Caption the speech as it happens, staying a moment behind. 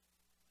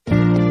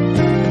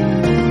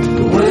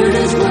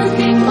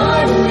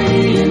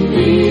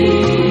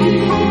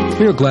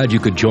We're glad you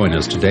could join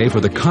us today for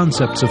the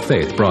Concepts of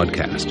Faith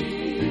broadcast.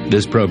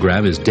 This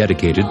program is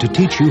dedicated to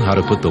teach you how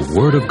to put the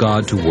Word of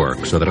God to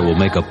work so that it will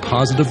make a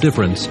positive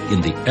difference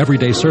in the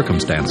everyday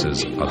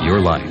circumstances of your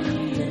life.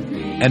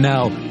 And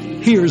now,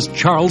 here's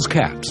Charles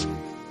Capps.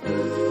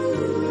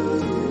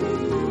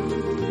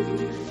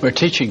 We're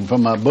teaching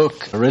from our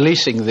book,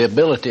 Releasing the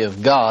Ability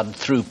of God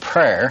Through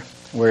Prayer.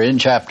 We're in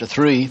chapter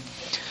 3.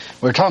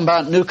 We're talking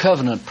about New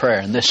Covenant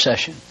prayer in this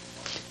session.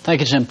 I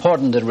think it's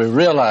important that we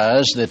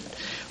realize that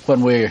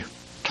when we're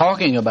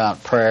talking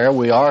about prayer,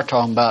 we are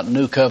talking about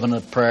New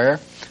Covenant prayer,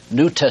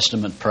 New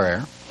Testament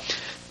prayer,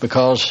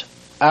 because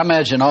I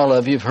imagine all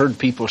of you have heard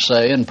people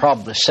say, and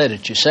probably said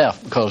it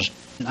yourself, because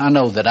I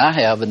know that I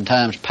have in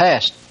times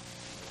past.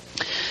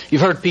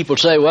 You've heard people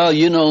say, well,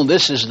 you know,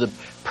 this is the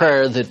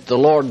prayer that the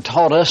Lord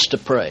taught us to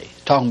pray,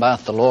 talking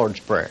about the Lord's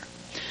Prayer.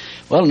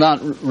 Well,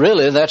 not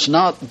really. That's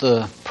not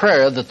the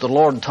prayer that the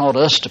Lord taught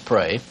us to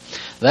pray.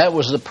 That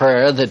was the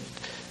prayer that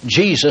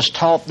Jesus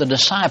taught the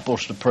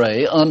disciples to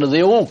pray under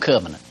the Old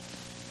Covenant.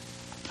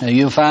 Now,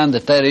 you'll find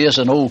that that is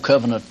an Old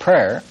Covenant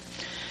prayer,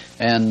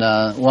 and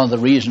one of the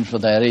reasons for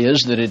that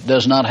is that it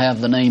does not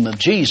have the name of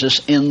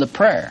Jesus in the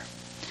prayer.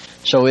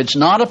 So it's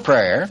not a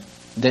prayer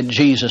that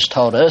Jesus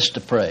taught us to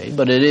pray,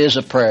 but it is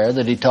a prayer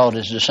that He taught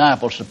His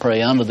disciples to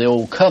pray under the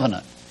Old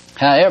Covenant.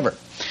 However,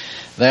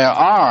 there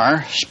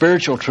are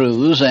spiritual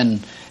truths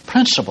and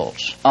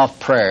principles of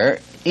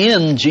prayer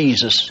in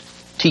Jesus'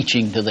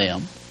 teaching to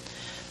them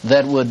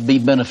that would be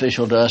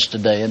beneficial to us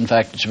today. In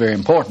fact, it's very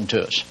important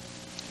to us.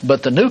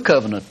 But the New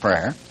Covenant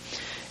prayer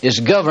is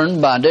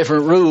governed by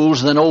different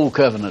rules than Old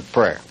Covenant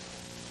prayer.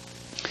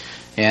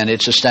 And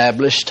it's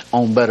established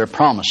on better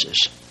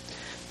promises.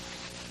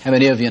 How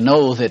many of you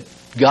know that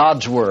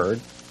God's Word,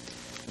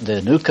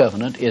 the New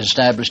Covenant, is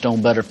established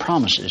on better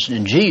promises?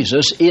 And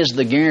Jesus is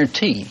the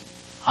guarantee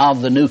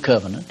of the New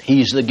Covenant.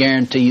 He's the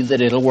guarantee that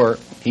it'll work.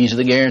 He's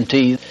the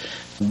guarantee.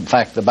 In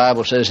fact, the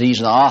Bible says He's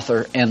the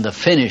author and the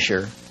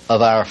finisher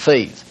of our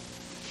faith.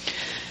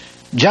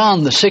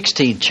 John the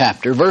 16th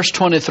chapter, verse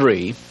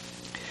 23,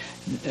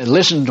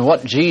 listen to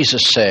what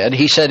Jesus said.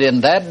 He said, "In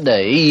that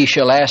day ye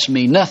shall ask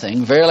me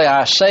nothing. Verily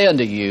I say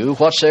unto you,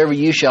 whatsoever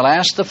you shall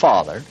ask the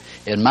Father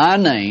in my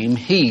name,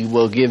 He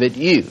will give it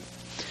you."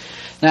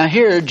 Now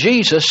here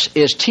Jesus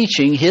is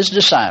teaching His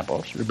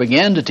disciples, or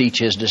began to teach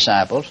His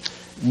disciples,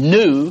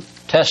 New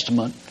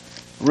Testament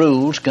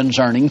rules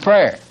concerning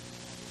prayer.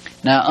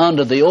 Now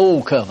under the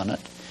Old Covenant,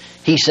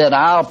 He said,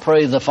 I'll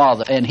pray the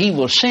Father, and He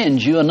will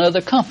send you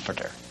another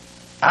comforter.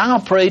 I'll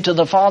pray to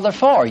the Father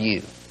for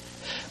you.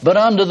 But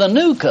under the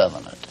New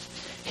Covenant,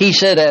 He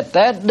said at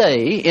that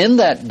day, in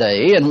that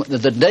day, and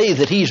the day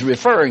that He's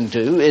referring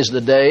to is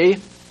the day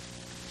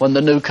when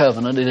the New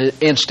Covenant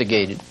is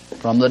instigated,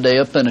 from the day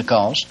of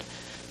Pentecost.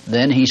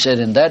 Then He said,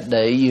 in that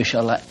day you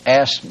shall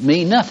ask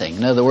me nothing.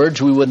 In other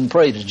words, we wouldn't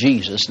pray to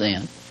Jesus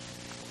then.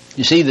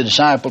 You see, the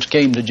disciples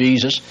came to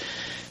Jesus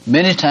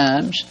many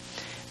times,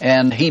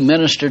 and He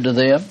ministered to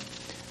them.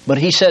 But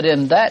He said,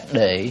 in that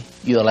day,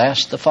 you'll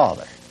ask the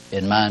Father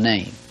in my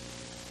name.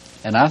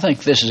 And I think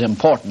this is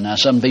important. Now,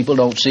 some people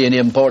don't see any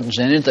importance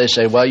in it. They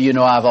say, well, you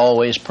know, I've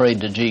always prayed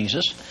to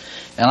Jesus,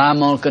 and I'm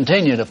going to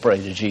continue to pray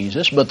to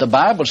Jesus. But the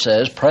Bible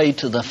says, pray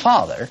to the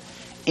Father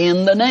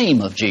in the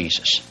name of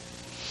Jesus.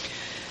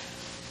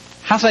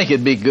 I think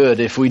it'd be good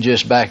if we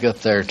just back up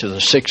there to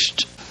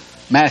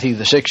Matthew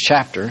the 6th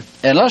chapter,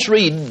 and let's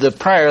read the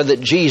prayer that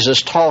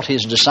Jesus taught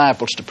His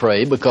disciples to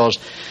pray, because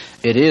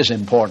it is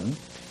important.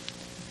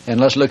 And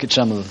let's look at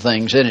some of the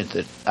things in it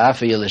that I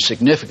feel is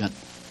significant.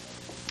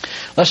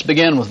 Let's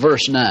begin with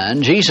verse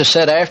 9. Jesus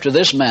said, after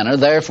this manner,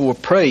 therefore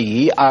pray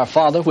ye, Our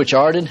Father which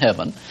art in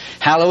heaven,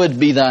 hallowed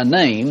be thy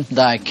name,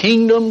 thy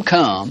kingdom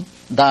come,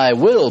 thy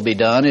will be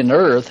done in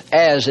earth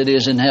as it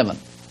is in heaven.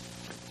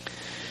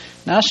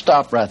 Now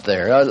stop right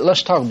there.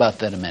 Let's talk about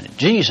that a minute.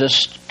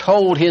 Jesus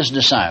told His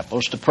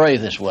disciples to pray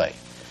this way.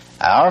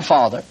 Our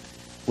Father,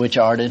 which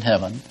art in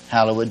heaven,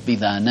 hallowed be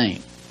thy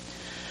name.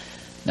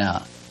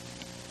 Now,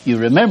 you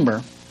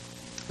remember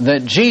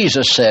that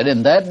Jesus said,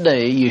 in that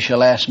day you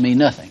shall ask me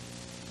nothing.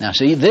 Now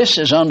see, this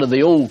is under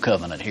the Old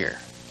Covenant here.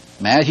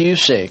 Matthew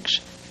 6.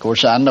 Of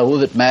course, I know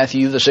that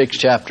Matthew the 6th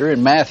chapter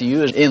and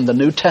Matthew is in the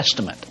New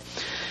Testament.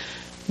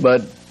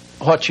 But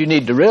what you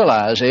need to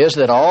realize is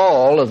that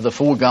all of the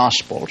four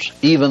Gospels,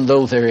 even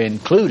though they're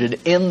included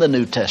in the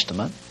New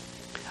Testament,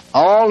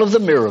 all of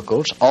the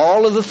miracles,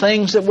 all of the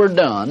things that were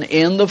done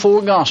in the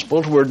four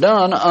Gospels were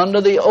done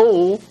under the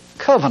Old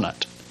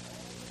Covenant.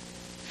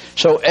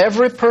 So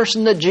every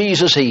person that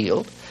Jesus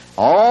healed,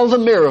 all the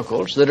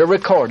miracles that are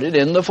recorded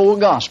in the four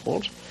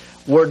Gospels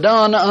were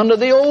done under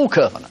the Old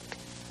Covenant.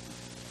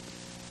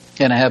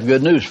 And I have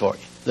good news for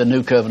you. The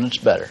New Covenant's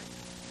better.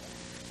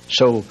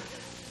 So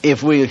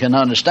if we can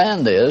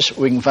understand this,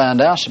 we can find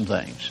out some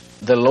things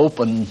that'll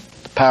open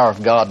the power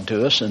of God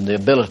to us and the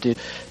ability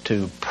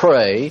to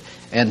pray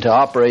and to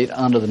operate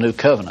under the New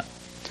Covenant.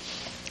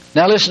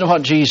 Now listen to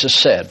what Jesus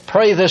said.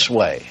 Pray this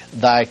way,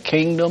 thy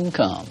kingdom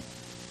come.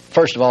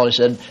 First of all, He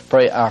said,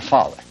 pray our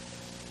Father.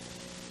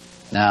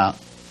 Now,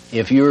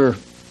 if you're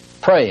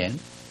praying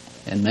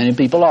and many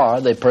people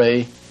are, they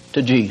pray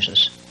to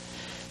Jesus.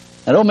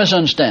 Now don't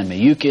misunderstand me.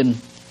 You can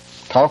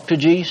talk to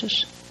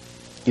Jesus.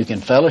 You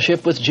can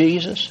fellowship with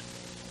Jesus.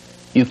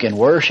 You can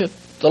worship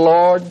the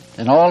Lord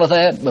and all of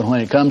that. But when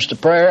it comes to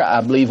prayer,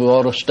 I believe we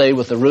ought to stay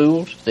with the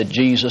rules that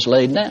Jesus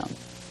laid down.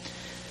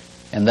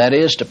 And that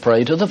is to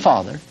pray to the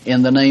Father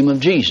in the name of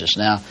Jesus.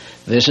 Now,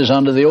 this is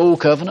under the Old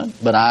Covenant,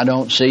 but I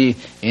don't see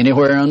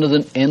anywhere in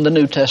the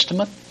New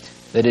Testament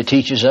that it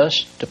teaches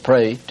us to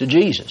pray to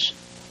Jesus.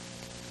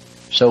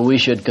 So we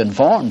should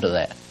conform to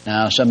that.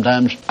 Now,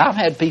 sometimes I've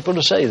had people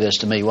to say this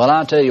to me. Well,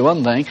 I'll tell you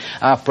one thing.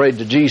 I've prayed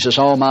to Jesus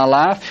all my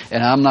life,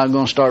 and I'm not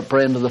going to start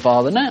praying to the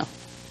Father now.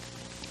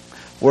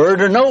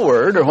 Word or no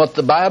word, or what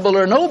the Bible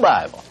or no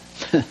Bible.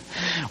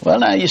 Well,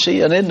 now you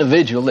see, an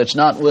individual that's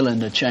not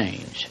willing to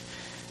change,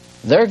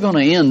 they're going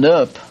to end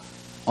up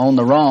on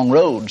the wrong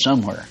road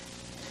somewhere.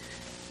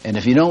 And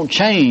if you don't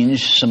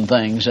change some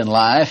things in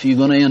life, you're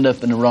going to end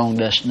up in the wrong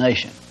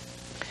destination.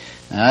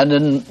 Now, I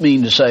didn't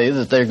mean to say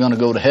that they're going to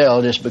go to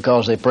hell just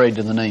because they prayed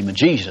in the name of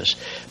Jesus.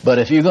 But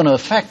if you're going to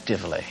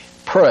effectively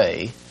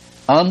pray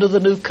under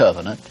the new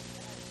covenant,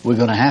 we're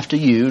going to have to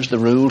use the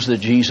rules that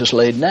Jesus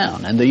laid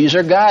down. And these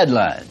are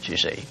guidelines, you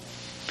see.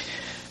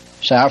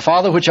 So, our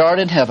Father which art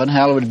in heaven,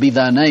 hallowed be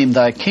thy name.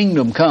 Thy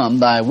kingdom come,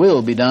 thy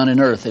will be done in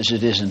earth as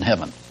it is in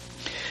heaven.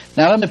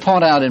 Now, let me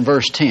point out in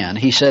verse 10,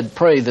 he said,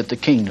 pray that the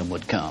kingdom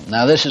would come.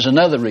 Now, this is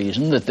another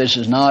reason that this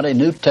is not a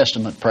New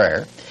Testament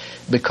prayer,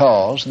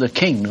 because the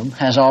kingdom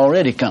has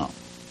already come.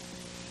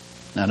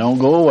 Now, don't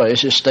go away.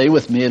 Just stay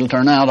with me. It'll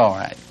turn out all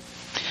right.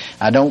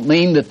 I don't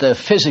mean that the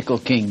physical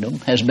kingdom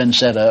has been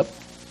set up,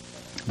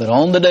 but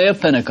on the day of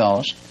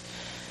Pentecost,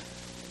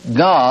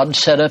 God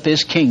set up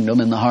His kingdom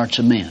in the hearts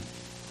of men.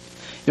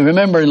 You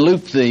remember in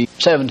Luke the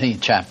 17th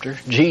chapter,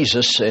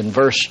 Jesus in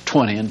verse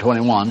 20 and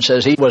 21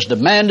 says He was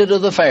demanded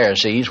of the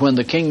Pharisees when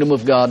the kingdom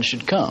of God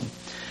should come.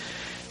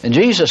 And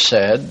Jesus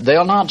said,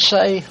 they'll not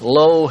say,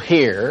 lo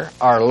here,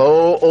 or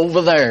lo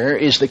over there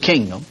is the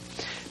kingdom.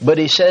 But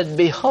He said,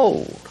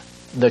 behold,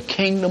 the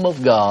kingdom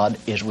of God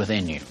is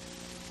within you.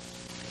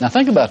 Now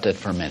think about that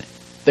for a minute.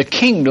 The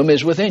kingdom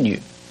is within you.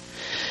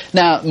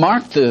 Now,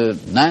 Mark the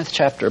 9th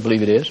chapter, I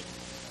believe it is,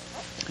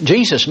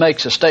 Jesus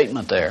makes a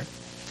statement there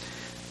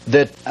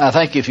that I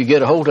think if you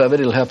get a hold of it,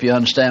 it'll help you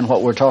understand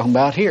what we're talking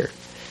about here.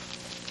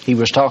 He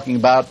was talking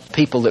about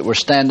people that were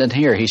standing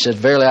here. He said,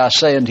 verily I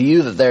say unto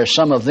you that there are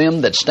some of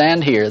them that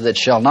stand here that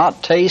shall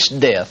not taste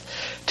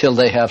death till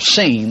they have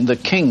seen the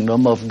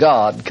kingdom of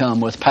God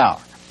come with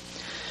power.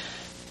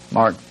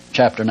 Mark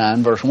chapter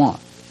 9, verse 1.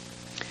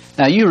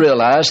 Now you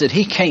realize that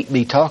he can't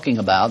be talking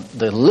about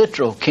the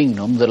literal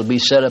kingdom that'll be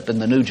set up in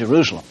the New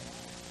Jerusalem,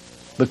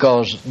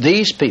 because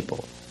these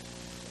people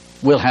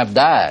will have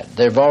died.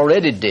 They're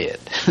already dead.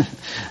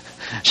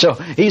 So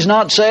he's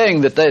not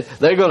saying that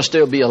they're going to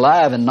still be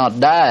alive and not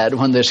died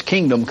when this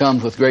kingdom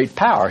comes with great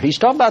power. He's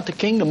talking about the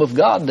kingdom of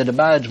God that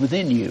abides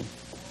within you.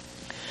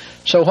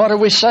 So what are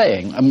we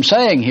saying? I'm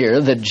saying here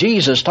that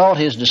Jesus taught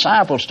His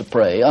disciples to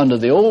pray under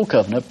the Old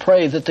Covenant,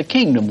 pray that the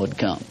kingdom would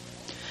come.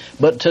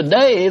 But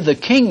today the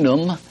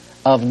kingdom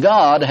of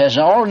God has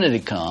already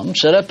come,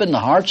 set up in the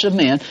hearts of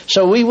men,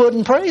 so we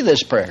wouldn't pray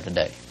this prayer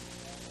today.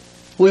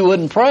 We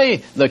wouldn't pray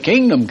the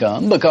kingdom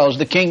come because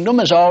the kingdom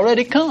has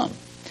already come.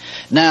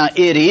 Now,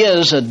 it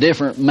is a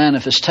different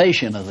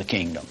manifestation of the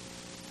kingdom.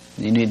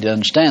 You need to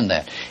understand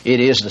that. It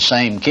is the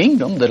same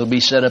kingdom that'll be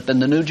set up in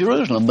the New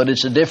Jerusalem, but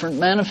it's a different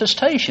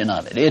manifestation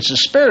of it. It's a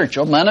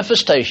spiritual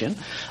manifestation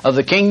of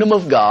the kingdom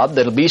of God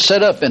that'll be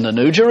set up in the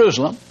New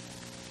Jerusalem.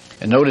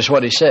 And notice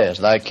what he says,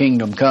 thy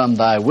kingdom come,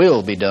 thy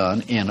will be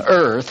done in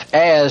earth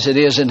as it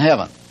is in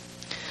heaven.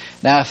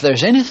 Now, if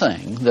there's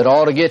anything that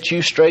ought to get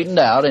you straightened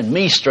out and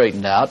me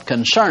straightened out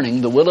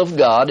concerning the will of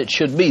God, it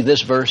should be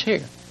this verse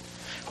here,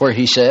 where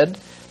he said,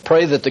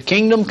 pray that the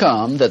kingdom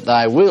come, that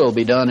thy will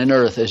be done in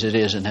earth as it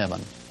is in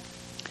heaven.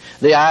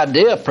 The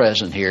idea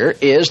present here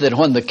is that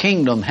when the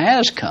kingdom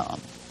has come,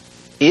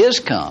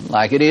 is come,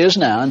 like it is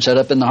now and set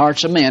up in the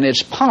hearts of men,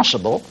 it's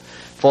possible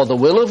for the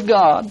will of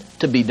God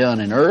to be done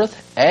in earth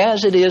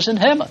as it is in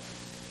heaven.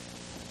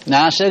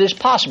 Now, I said it's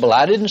possible.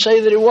 I didn't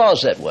say that it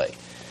was that way.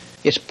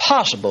 It's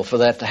possible for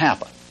that to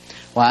happen.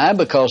 Why?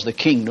 Because the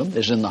kingdom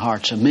is in the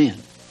hearts of men.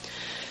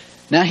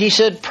 Now, he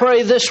said,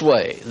 pray this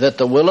way, that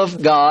the will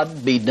of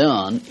God be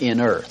done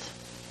in earth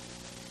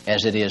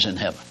as it is in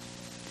heaven.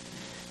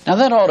 Now,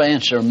 that ought to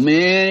answer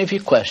many of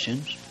your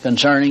questions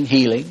concerning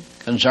healing,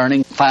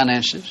 concerning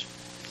finances,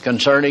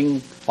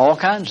 concerning all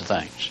kinds of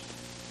things.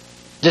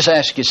 Just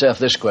ask yourself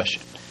this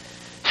question.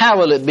 How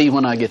will it be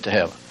when I get to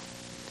heaven?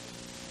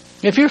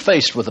 If you're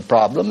faced with a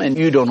problem and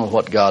you don't know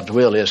what God's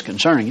will is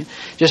concerning it,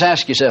 just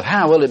ask yourself,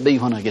 how will it be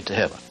when I get to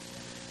heaven?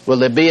 Will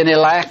there be any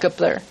lack up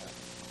there?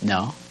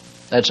 No.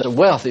 That's a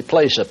wealthy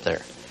place up there.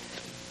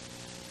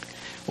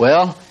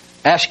 Well,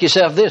 ask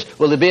yourself this,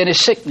 will there be any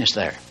sickness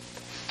there?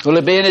 Will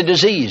there be any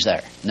disease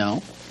there?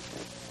 No.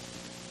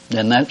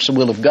 Then that's the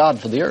will of God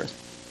for the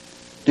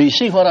earth. Do you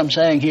see what I'm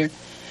saying here?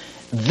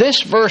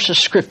 This verse of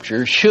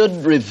Scripture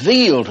should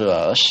reveal to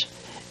us,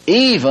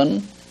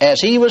 even as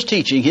he was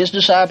teaching his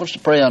disciples to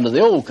pray under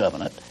the Old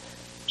Covenant,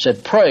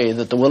 said, pray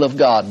that the will of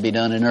God be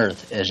done in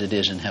earth as it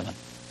is in heaven.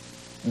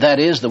 That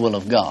is the will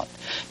of God.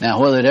 Now,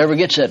 whether it ever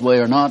gets that way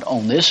or not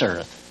on this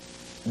earth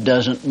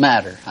doesn't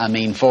matter. I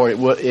mean, for it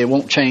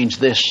won't change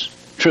this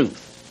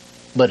truth.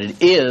 But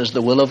it is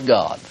the will of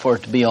God for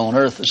it to be on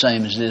earth the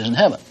same as it is in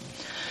heaven.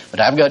 But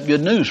I've got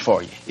good news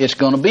for you. It's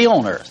going to be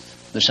on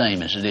earth the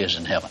same as it is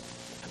in heaven.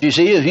 You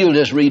see, if you'll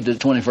just read the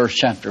 21st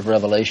chapter of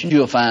Revelation,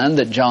 you'll find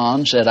that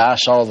John said, I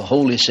saw the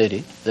holy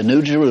city, the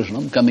New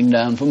Jerusalem, coming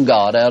down from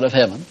God out of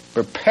heaven,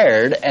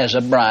 prepared as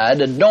a bride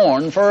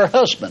adorned for her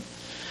husband,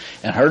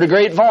 and heard a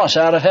great voice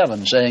out of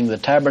heaven saying, the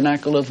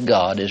tabernacle of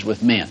God is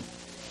with men.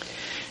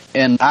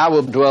 And I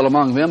will dwell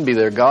among them, be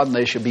their God, and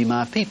they shall be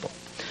my people.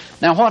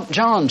 Now what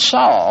John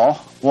saw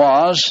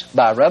was,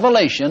 by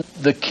revelation,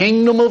 the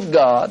kingdom of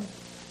God,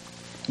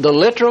 the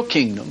literal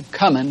kingdom,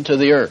 coming to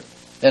the earth.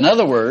 In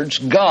other words,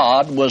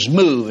 God was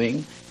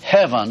moving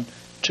heaven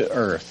to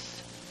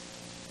earth.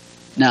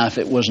 Now, if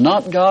it was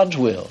not God's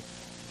will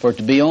for it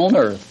to be on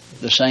earth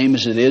the same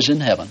as it is in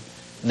heaven,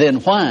 then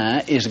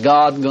why is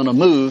God going to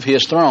move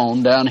His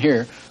throne down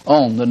here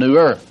on the new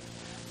earth?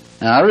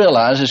 Now, I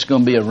realize it's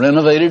going to be a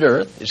renovated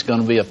earth, it's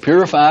going to be a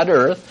purified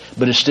earth,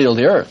 but it's still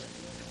the earth.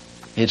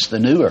 It's the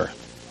new earth.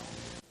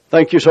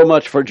 Thank you so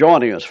much for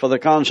joining us for the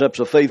Concepts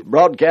of Faith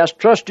broadcast.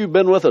 Trust you've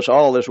been with us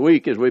all this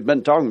week as we've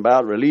been talking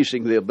about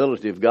releasing the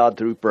ability of God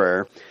through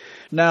prayer.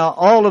 Now,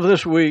 all of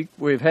this week,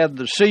 we've had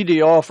the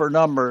CD offer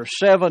number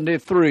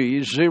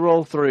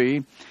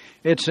 7303.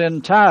 It's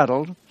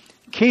entitled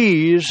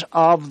Keys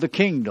of the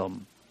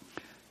Kingdom.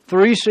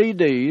 3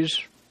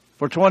 CDs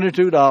for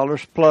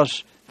 $22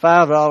 plus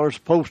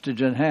 $5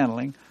 postage and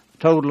handling,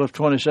 total of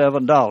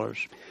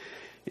 $27.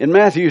 In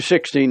Matthew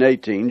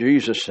 16:18,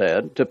 Jesus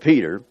said to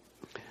Peter,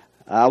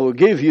 I will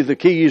give you the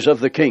keys of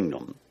the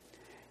kingdom.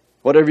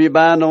 Whatever you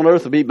bind on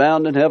earth will be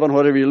bound in heaven.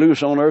 Whatever you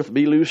loose on earth will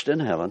be loosed in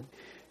heaven.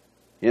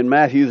 In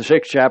Matthew the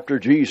 6th chapter,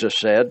 Jesus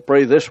said,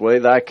 pray this way,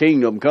 thy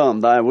kingdom come,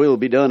 thy will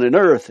be done in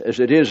earth as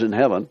it is in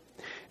heaven.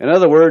 In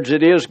other words,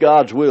 it is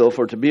God's will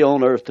for it to be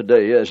on earth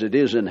today as it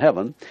is in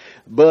heaven.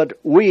 But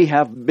we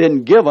have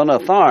been given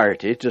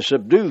authority to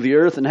subdue the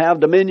earth and have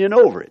dominion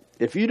over it.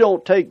 If you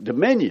don't take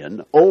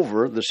dominion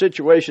over the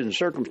situation and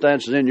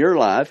circumstances in your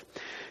life,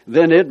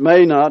 then it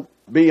may not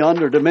be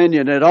under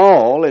dominion at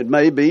all. It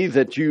may be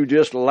that you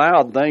just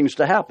allowed things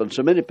to happen.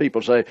 So many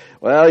people say,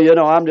 well,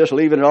 I'm just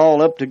leaving it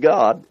all up to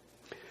God.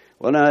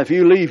 Well, now, if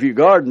you leave your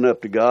garden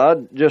up to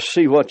God, just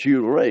see what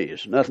you'll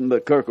raise. Nothing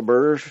but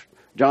kookaburras,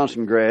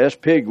 Johnson grass,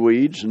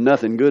 pigweeds, and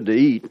nothing good to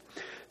eat.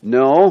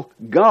 No,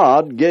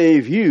 God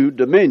gave you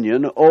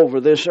dominion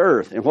over this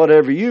earth. And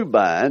whatever you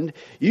bind,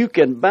 you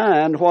can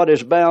bind what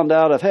is bound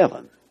out of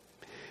heaven.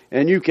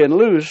 And you can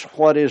loose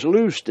what is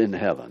loosed in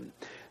heaven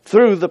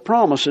through the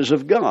promises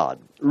of God.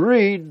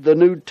 Read the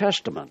New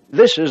Testament.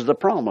 This is the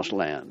promised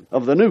land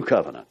of the New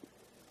Covenant.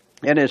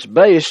 And it's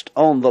based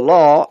on the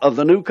law of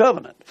the New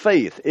Covenant.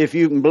 Faith. If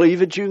you can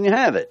believe it, you can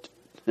have it.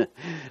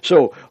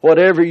 So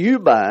whatever you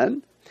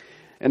bind,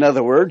 in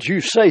other words,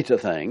 you say to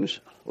things,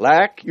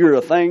 lack, you're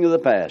a thing of the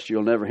past.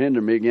 You'll never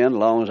hinder me again as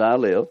long as I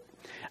live.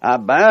 I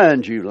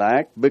bind you,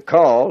 lack,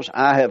 because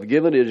I have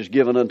given, it is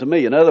given unto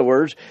me. In other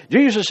words,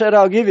 Jesus said,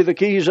 I'll give you the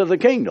keys of the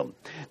kingdom.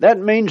 That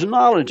means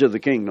knowledge of the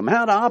kingdom,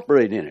 how to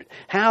operate in it,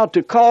 how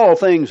to call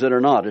things that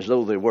are not as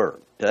though they were.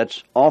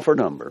 That's offer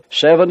number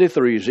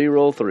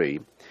 7303.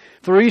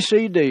 3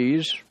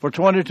 CDs for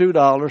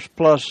 $22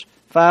 plus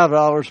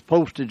 $5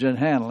 postage and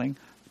handling,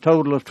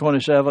 total of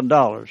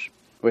 $27.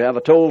 We have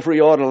a toll-free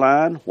order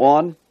line,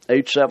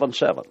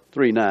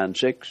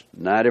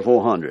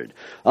 1-877-396-9400.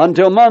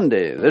 Until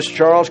Monday, this is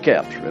Charles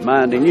Capps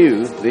reminding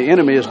you the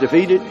enemy is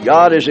defeated,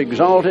 God is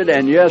exalted,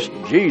 and yes,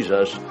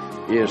 Jesus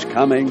is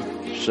coming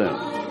soon.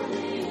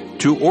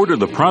 To order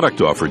the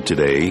product offered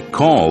today,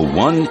 call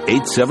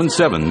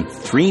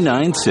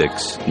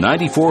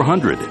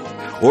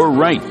 1-877-396-9400 or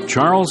write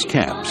Charles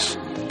Capps,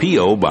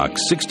 P.O.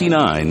 Box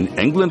 69,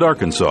 England,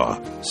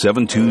 Arkansas,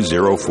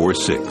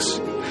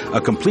 72046. A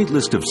complete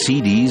list of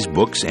CDs,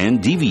 books,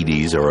 and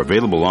DVDs are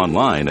available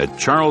online at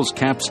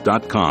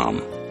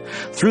charlescapps.com.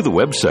 Through the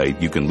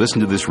website, you can listen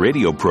to this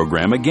radio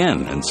program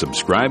again and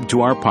subscribe to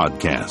our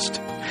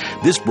podcast.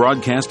 This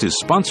broadcast is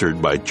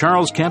sponsored by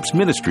Charles Capps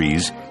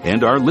Ministries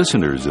and our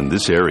listeners in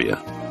this area.